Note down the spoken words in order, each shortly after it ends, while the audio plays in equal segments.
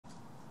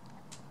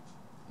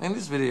In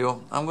this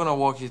video, I'm going to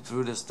walk you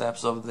through the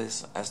steps of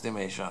this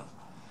estimation.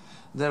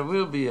 There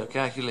will be a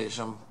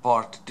calculation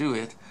part to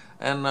it,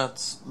 and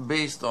that's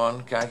based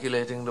on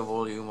calculating the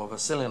volume of a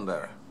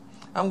cylinder.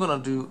 I'm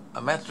going to do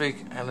a metric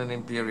and an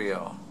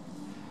imperial.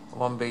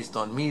 One based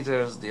on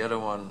meters, the other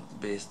one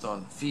based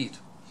on feet.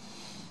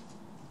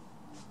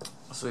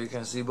 So you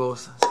can see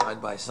both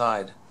side by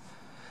side.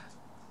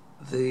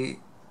 The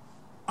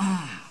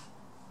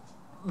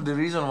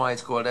reason why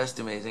it's called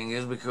estimating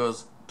is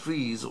because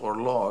trees or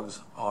logs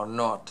are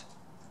not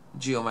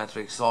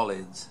geometric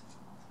solids.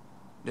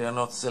 They are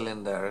not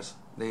cylinders.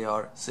 They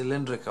are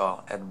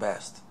cylindrical at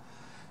best.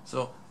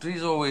 So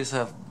trees always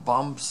have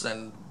bumps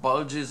and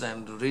bulges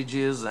and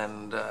ridges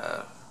and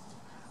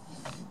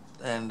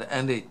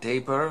they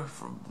taper,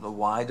 from the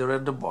wider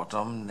at the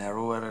bottom,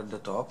 narrower at the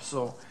top.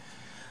 So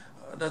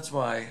that's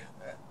why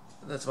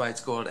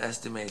it's called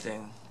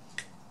estimating.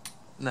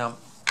 Now,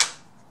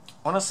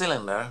 on a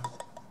cylinder,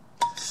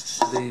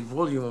 the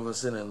volume of a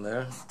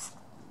cylinder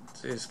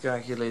is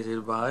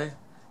calculated by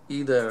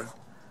either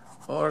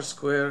r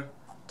square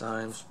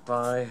times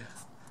pi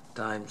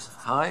times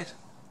height,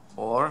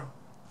 or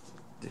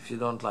if you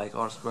don't like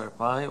r square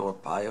pi or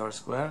pi r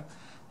square,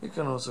 you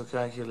can also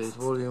calculate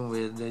volume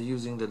with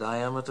using the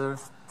diameter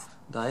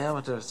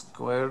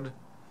squared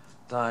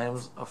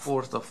times a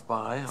fourth of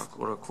pi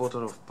or a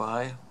quarter of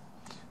pi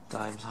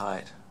times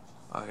height.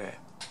 Okay.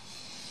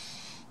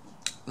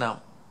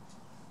 Now,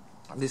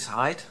 this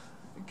height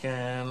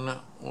can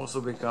also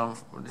become,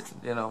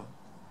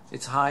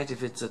 it's height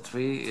if it's a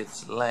tree,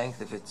 it's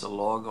length if it's a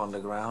log on the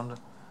ground.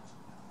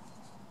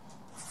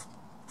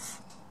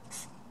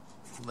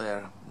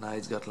 There, now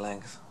it's got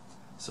length.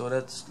 So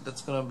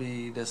that's gonna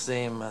be the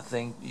same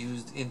thing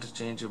used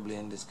interchangeably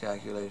in this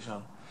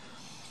calculation.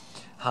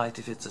 Height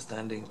if it's a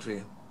standing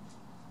tree.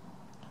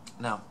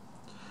 Now,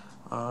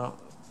 a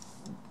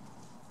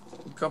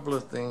couple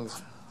of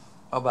things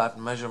about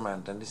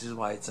measurement, and this is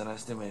why it's an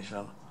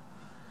estimation.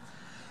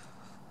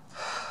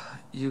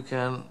 You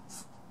can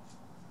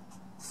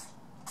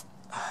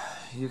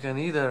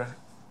either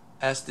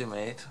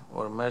estimate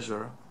or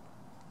measure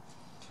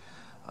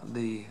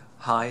the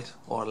height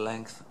or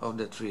length of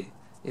the tree.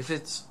 If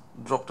it's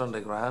dropped on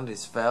the ground,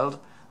 it's felled,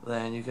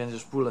 then you can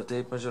just pull a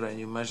tape measure and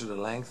you measure the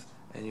length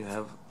and you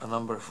have a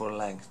number for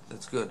length.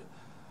 That's good.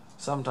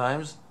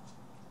 Sometimes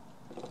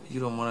you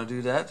don't want to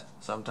do that.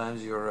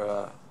 Sometimes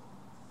you're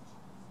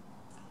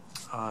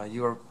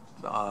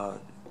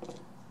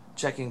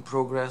checking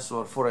progress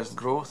or forest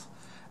growth,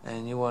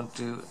 and you want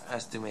to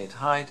estimate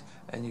height,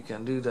 and you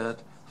can do that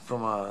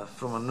from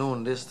a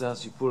known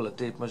distance. You pull a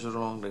tape measure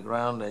along the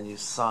ground and you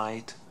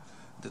sight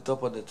the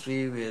top of the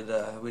tree with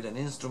an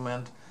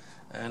instrument,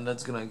 and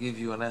that's gonna give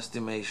you an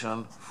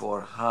estimation for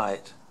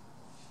height.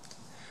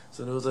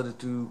 So those are the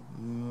two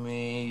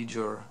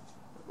major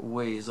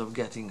ways of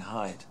getting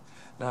height.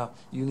 Now,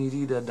 you need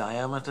either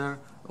diameter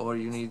or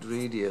you need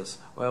radius.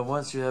 Well,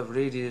 once you have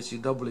radius, you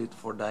double it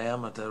for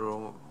diameter,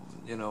 or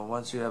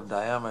once you have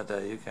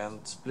diameter, you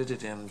can split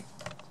it in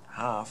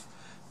half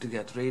to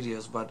get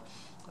radius. But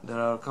there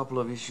are a couple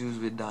of issues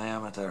with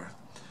diameter.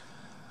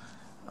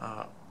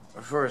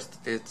 First,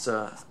 it's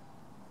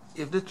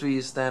if the tree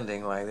is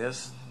standing like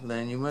this,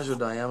 then you measure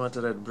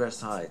diameter at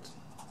breast height,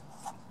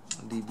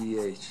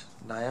 dBH.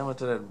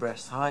 Diameter at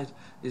breast height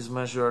is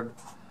measured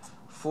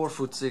 4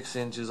 foot 6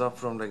 inches up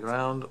from the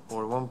ground,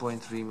 or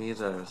 1.3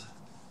 meters.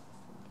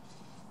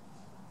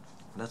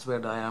 That's where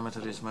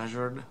diameter is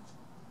measured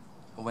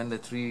when the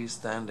tree is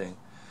standing.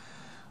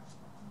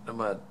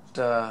 But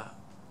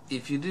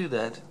if you do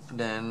that,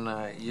 then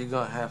you're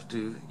gonna have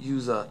to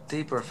use a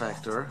taper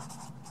factor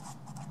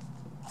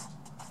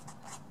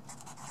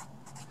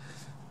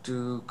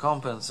to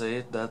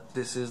compensate that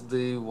this is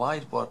the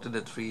wide part of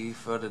the tree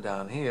further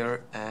down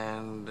here,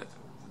 and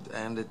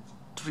the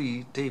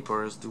tree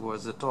tapers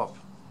towards the top.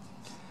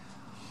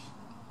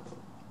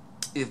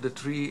 If the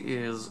tree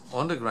is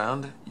on the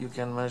ground, you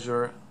can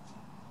measure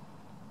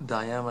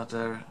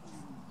diameter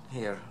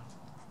here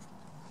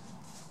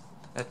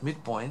at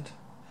midpoint,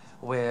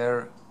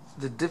 where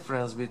the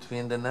difference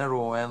between the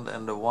narrow end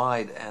and the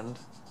wide end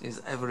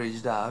is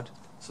averaged out.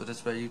 So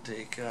that's where you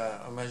take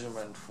a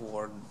measurement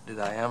for the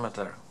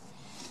diameter.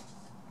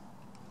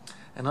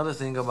 Another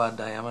thing about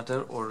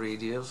diameter or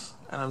radius,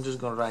 and I'm just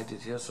going to write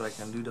it here so I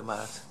can do the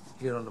math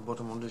here on the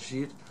bottom of the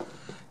sheet,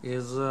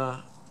 is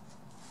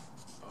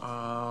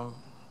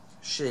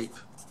shape.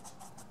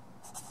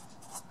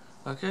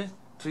 Okay,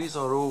 trees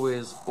are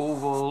always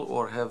oval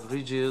or have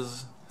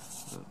ridges.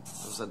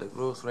 Those are the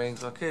growth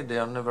rings. Okay, they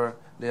are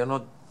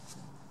not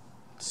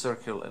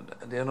circular.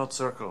 They are not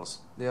circles.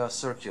 They are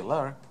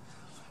circular,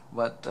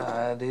 but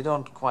they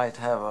don't quite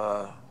have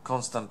a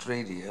constant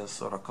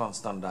radius or a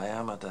constant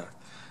diameter.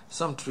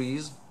 Some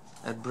trees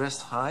at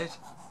breast height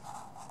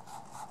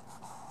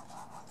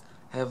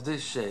have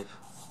this shape.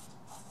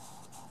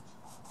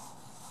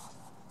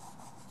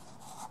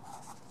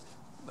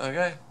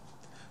 Okay,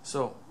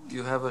 so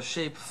you have a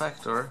shape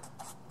factor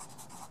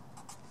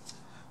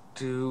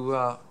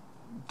to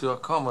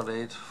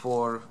accommodate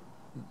for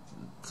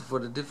for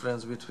the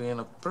difference between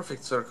a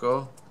perfect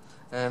circle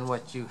and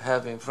what you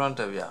have in front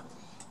of you.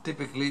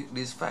 Typically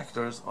these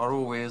factors are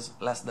always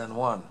less than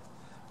 1,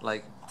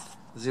 like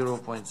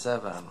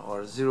 0.7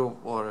 or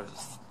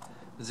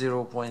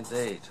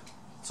 0.8.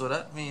 So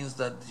that means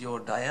that your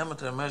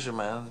diameter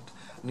measurement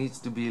needs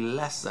to be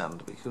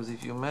lessened, because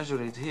if you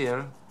measure it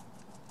here,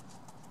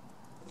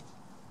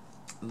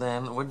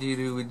 then what do you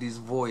do with these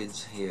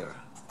voids here,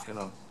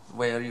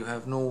 where you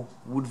have no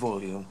wood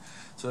volume?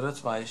 So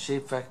that's why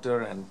shape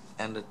factor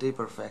and the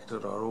taper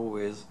factor are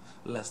always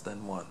less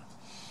than 1.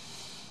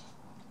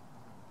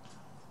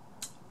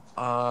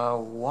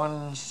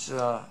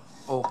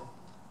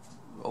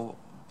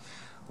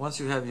 Once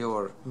you have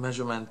your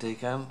measurement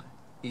taken,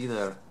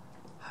 either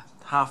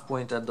half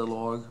point at the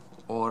log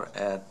or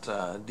at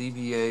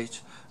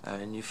DBH,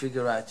 and you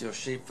figure out your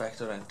shape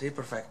factor and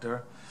taper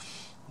factor,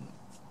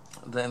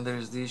 then there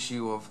is the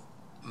issue of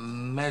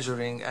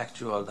measuring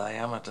actual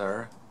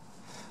diameter.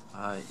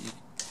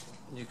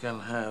 You can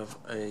have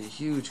a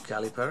huge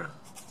caliper,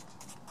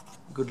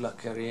 good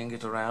luck carrying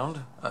it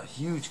around, a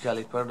huge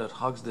caliper that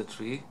hugs the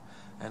tree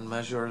and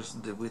measures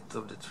the width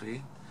of the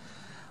tree,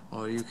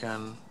 or you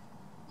can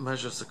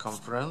measure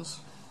circumference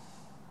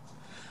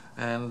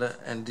and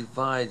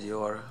divide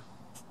your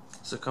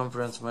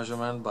circumference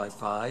measurement by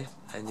pi,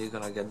 and you're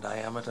gonna get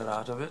diameter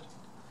out of it.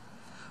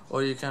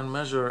 Or you can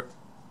measure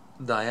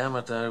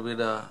diameter with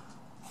a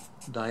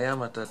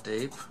diameter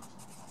tape,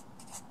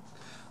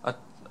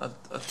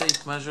 a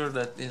tape measure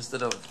that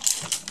instead of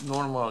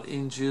normal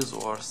inches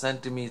or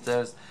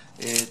centimeters,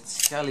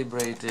 it's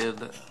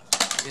calibrated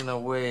in a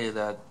way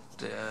that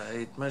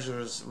it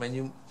measures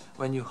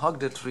when you hug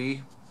the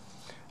tree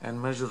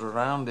and measure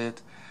around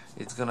it,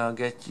 it's gonna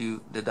get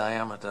you the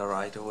diameter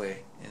right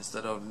away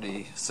instead of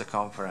the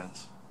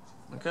circumference.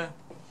 Okay,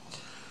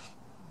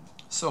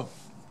 so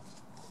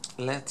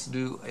let's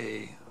do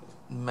a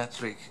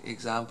metric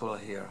example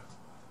here.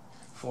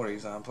 For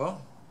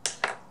example,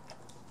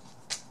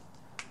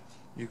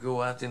 you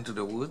go out into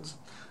the woods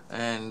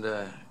and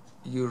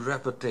you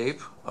wrap a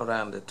tape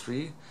around the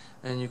tree,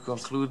 and you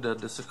conclude that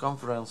the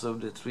circumference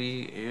of the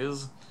tree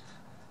is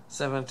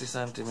 70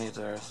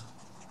 centimeters.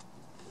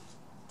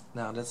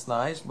 Now that's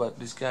nice, but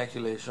this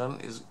calculation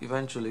is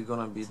eventually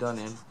gonna be done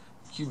in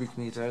cubic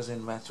meters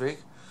in metric,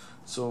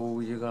 so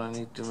you're gonna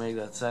need to make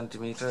that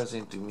centimeters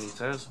into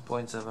meters,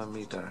 0.7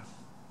 meter.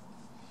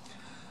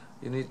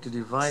 You need to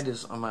divide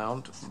this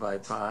amount by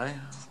pi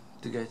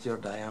to get your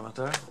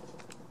diameter.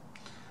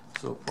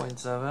 So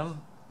 0.7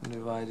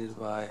 divided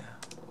by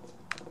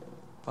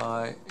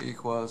pi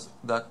equals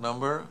that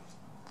number,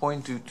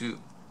 0.22.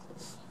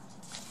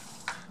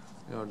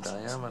 Your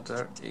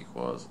diameter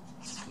equals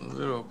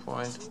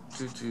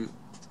 0.22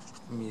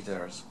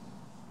 meters.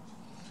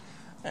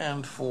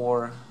 And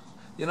for,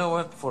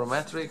 for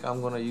metric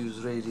I'm gonna use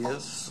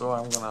radius, so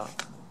I'm gonna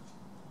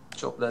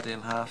chop that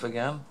in half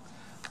again.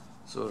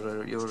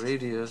 So your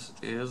radius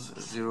is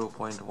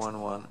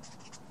 0.11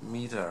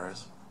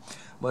 meters.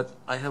 But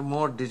I have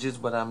more digits,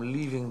 but I'm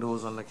leaving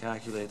those on the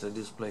calculator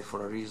display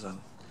for a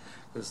reason,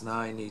 because now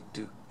I need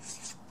to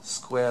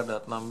square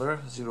that number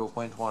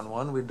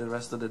 0.11 with the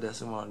rest of the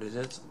decimal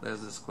digits.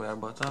 There's the square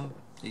button,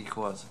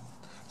 equals.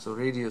 So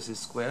radius is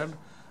squared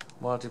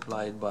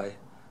multiplied by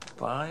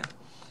pi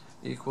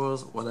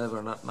equals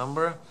whatever that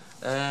number,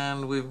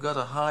 and we've got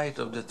a height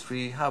of the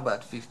tree, how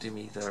about 50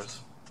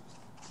 meters,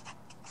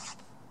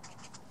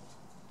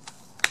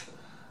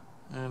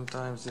 and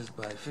times this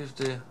by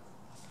 50.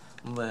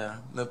 There,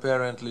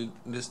 apparently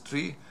this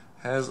tree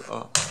has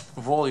a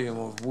volume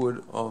of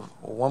wood of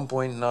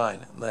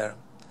 1.9, there,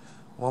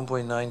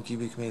 1.9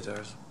 cubic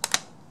meters.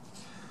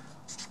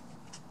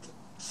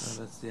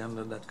 So that's the end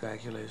of that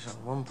calculation,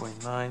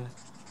 1.9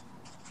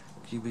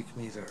 cubic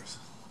meters.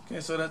 Okay,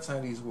 so that's how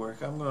these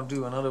work. I'm going to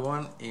do another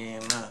one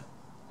in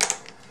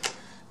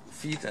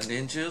feet and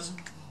inches.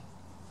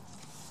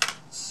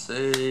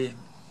 Say,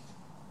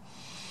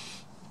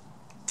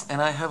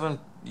 and I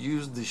haven't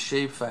used the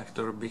shape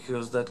factor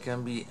because that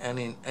can be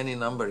any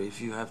number if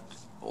you have to,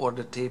 or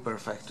the taper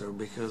factor,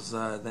 because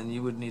then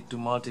you would need to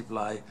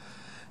multiply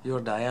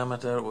your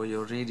diameter or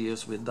your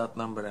radius with that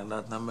number and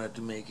that number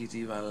to make it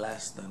even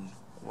less than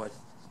what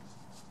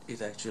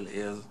it actually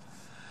is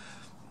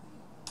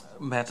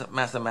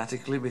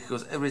mathematically,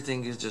 because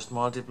everything is just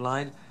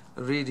multiplied.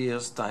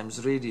 Radius times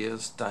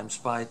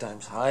pi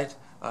times height.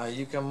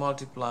 You can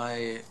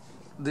multiply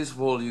this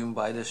volume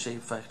by the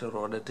shape factor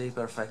or the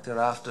taper factor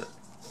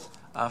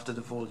after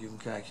the volume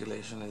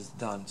calculation is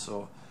done.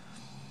 So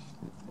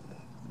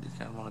you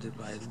can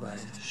multiply it by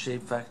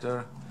shape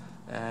factor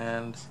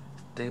and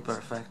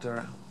taper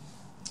factor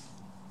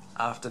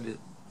after the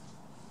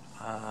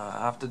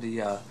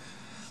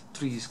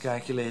tree is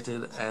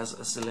calculated as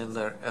a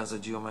cylinder, as a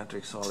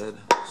geometric solid.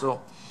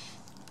 So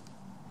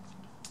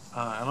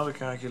another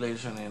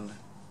calculation in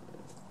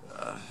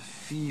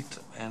feet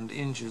and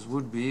inches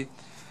would be,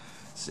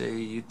 say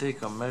you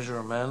take a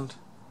measurement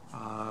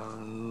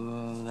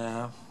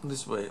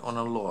this way on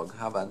a log.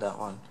 How about that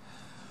one?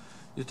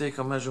 You take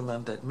a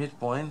measurement at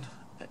midpoint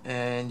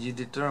and you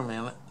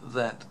determine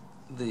that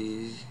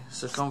the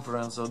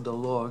circumference of the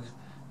log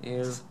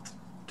is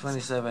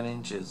 27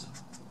 inches.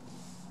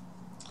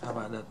 How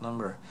about that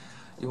number?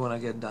 You want to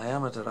get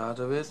diameter out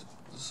of it,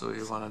 so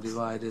you want to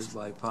divide this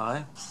by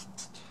pi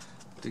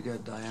to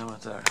get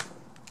diameter.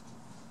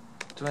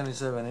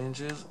 27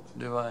 inches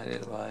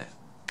divided by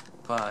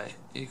pi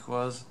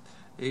equals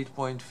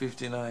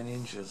 8.59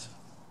 inches.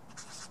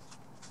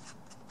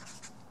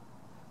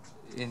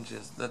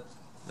 That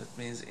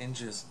means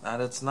inches. Now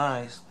that's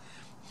nice,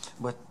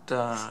 but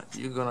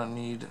you're gonna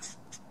need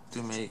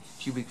to make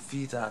cubic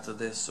feet out of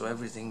this, so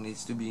everything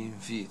needs to be in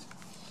feet.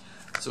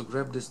 So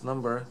grab this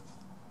number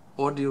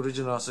or the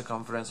original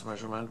circumference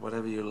measurement,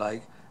 whatever you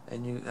like,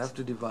 and you have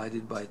to divide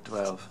it by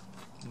 12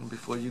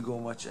 before you go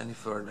much any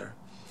further.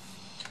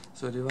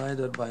 So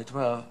divided by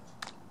 12,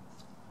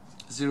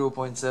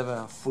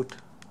 0.7 foot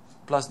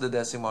plus the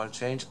decimal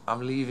change.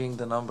 I'm leaving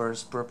the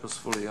numbers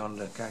purposefully on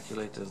the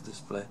calculator's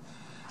display.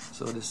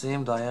 So the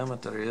same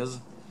diameter is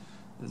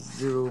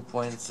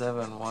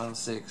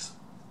 0.716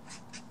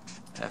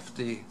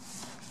 ft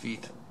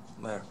feet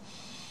there.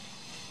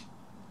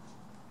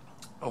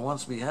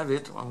 Once we have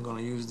it, I'm going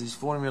to use this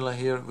formula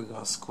here. We're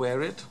going to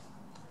square it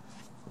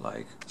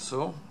like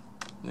so,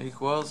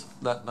 equals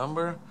that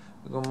number.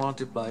 We're going to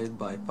multiply it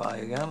by pi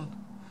again,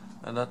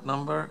 and that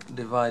number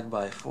divide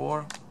by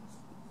 4,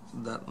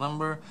 that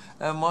number,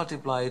 and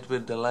multiply it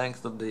with the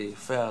length of the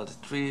felled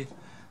tree.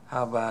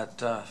 How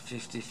about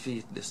 50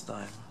 feet this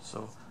time?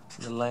 So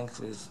the length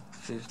is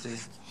 50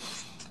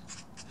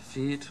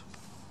 feet,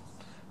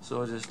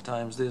 so just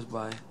times this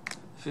by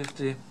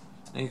 50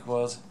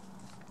 equals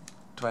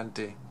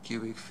 20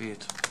 cubic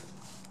feet.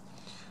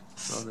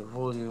 So the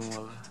volume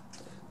of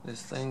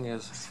this thing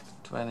is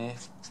 20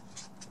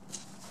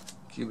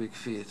 cubic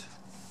feet.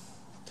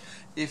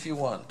 If you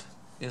want,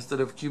 instead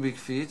of cubic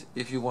feet,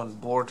 if you want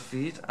board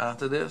feet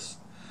after this,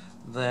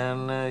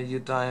 then you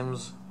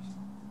times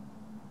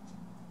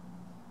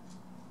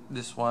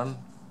this one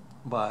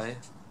by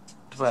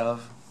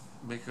 12,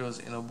 because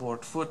in a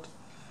board foot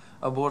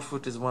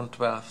is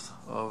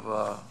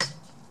 1/12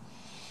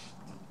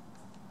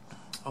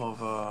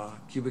 of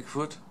cubic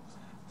foot,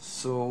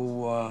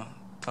 so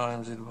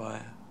times it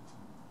by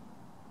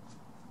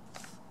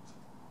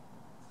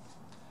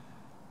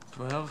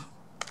 12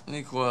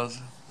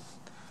 equals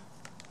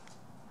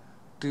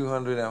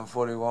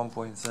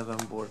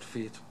 241.7 board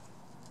feet.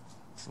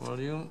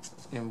 Volume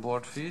in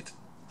board feet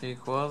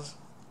equals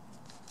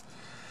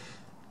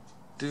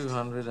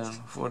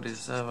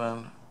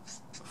 247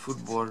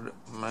 footboard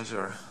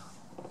measure.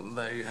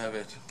 There you have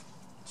it.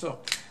 So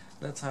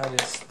that's how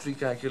this tree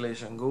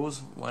calculation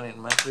goes, one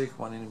in metric,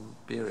 one in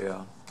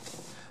imperial.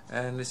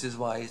 And this is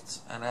why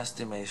it's an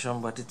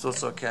estimation, but it's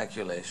also a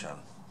calculation.